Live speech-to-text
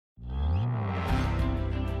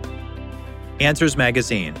Answers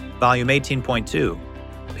Magazine, Volume 18.2,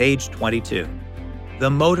 page 22. The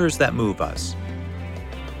motors that move us.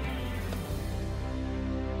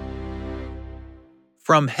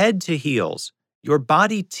 From head to heels, your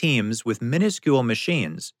body teems with minuscule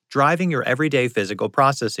machines driving your everyday physical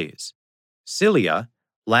processes. Cilia,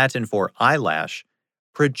 Latin for eyelash,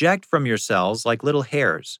 project from your cells like little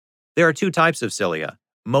hairs. There are two types of cilia,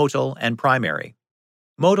 motile and primary.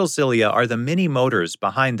 Motile cilia are the mini motors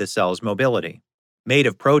behind the cell's mobility. Made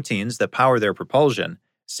of proteins that power their propulsion,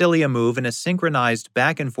 cilia move in a synchronized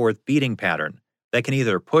back-and-forth beating pattern that can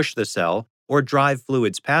either push the cell or drive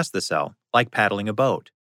fluids past the cell, like paddling a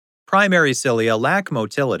boat. Primary cilia lack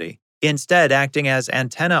motility, instead acting as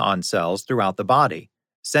antennae on cells throughout the body,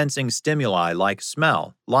 sensing stimuli like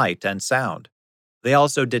smell, light, and sound. They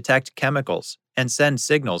also detect chemicals and send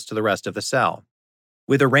signals to the rest of the cell.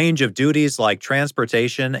 With a range of duties like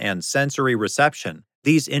transportation and sensory reception,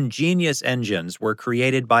 these ingenious engines were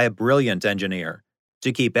created by a brilliant engineer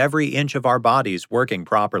to keep every inch of our bodies working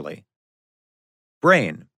properly.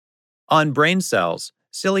 Brain. On brain cells,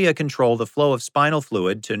 cilia control the flow of spinal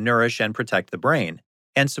fluid to nourish and protect the brain,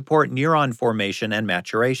 and support neuron formation and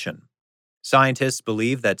maturation. Scientists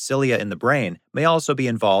believe that cilia in the brain may also be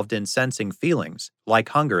involved in sensing feelings, like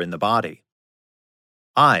hunger in the body.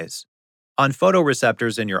 Eyes. On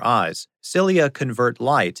photoreceptors in your eyes, cilia convert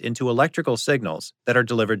light into electrical signals that are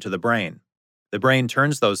delivered to the brain. The brain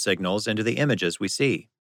turns those signals into the images we see.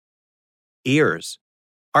 Ears.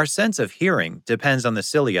 Our sense of hearing depends on the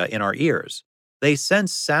cilia in our ears. They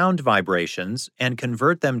sense sound vibrations and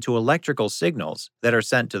convert them to electrical signals that are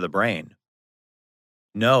sent to the brain.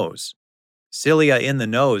 Nose. Cilia in the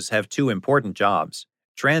nose have two important jobs: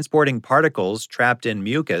 transporting particles trapped in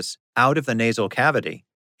mucus out of the nasal cavity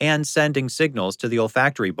and sending signals to the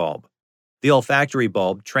olfactory bulb. The olfactory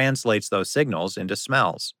bulb translates those signals into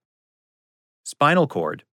smells. Spinal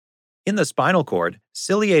cord. In the spinal cord,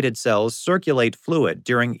 ciliated cells circulate fluid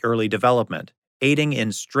during early development, aiding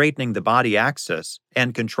in straightening the body axis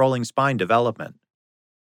and controlling spine development.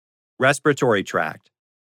 Respiratory tract.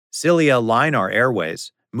 Cilia line our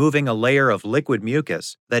airways, moving a layer of liquid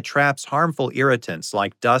mucus that traps harmful irritants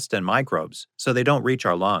like dust and microbes so they don't reach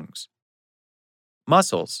our lungs.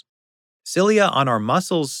 Muscles. Cilia on our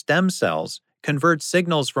muscles' stem cells convert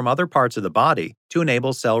signals from other parts of the body to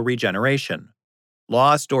enable cell regeneration.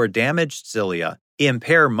 Lost or damaged cilia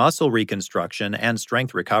impair muscle reconstruction and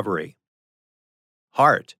strength recovery.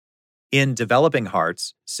 Heart. In developing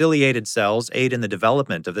hearts, ciliated cells aid in the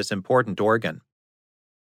development of this important organ.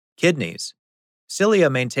 Kidneys. Cilia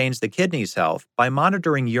maintains the kidneys' health by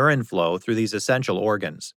monitoring urine flow through these essential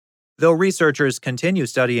organs. Though researchers continue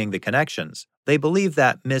studying the connections, they believe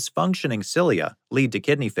that misfunctioning cilia lead to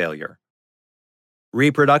kidney failure.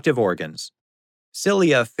 Reproductive organs.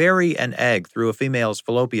 Cilia ferry an egg through a female's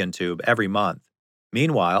fallopian tube every month.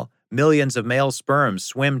 Meanwhile, millions of male sperms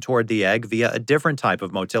swim toward the egg via a different type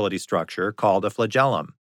of motility structure called a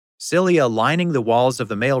flagellum. Cilia lining the walls of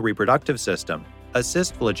the male reproductive system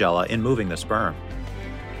assist flagella in moving the sperm.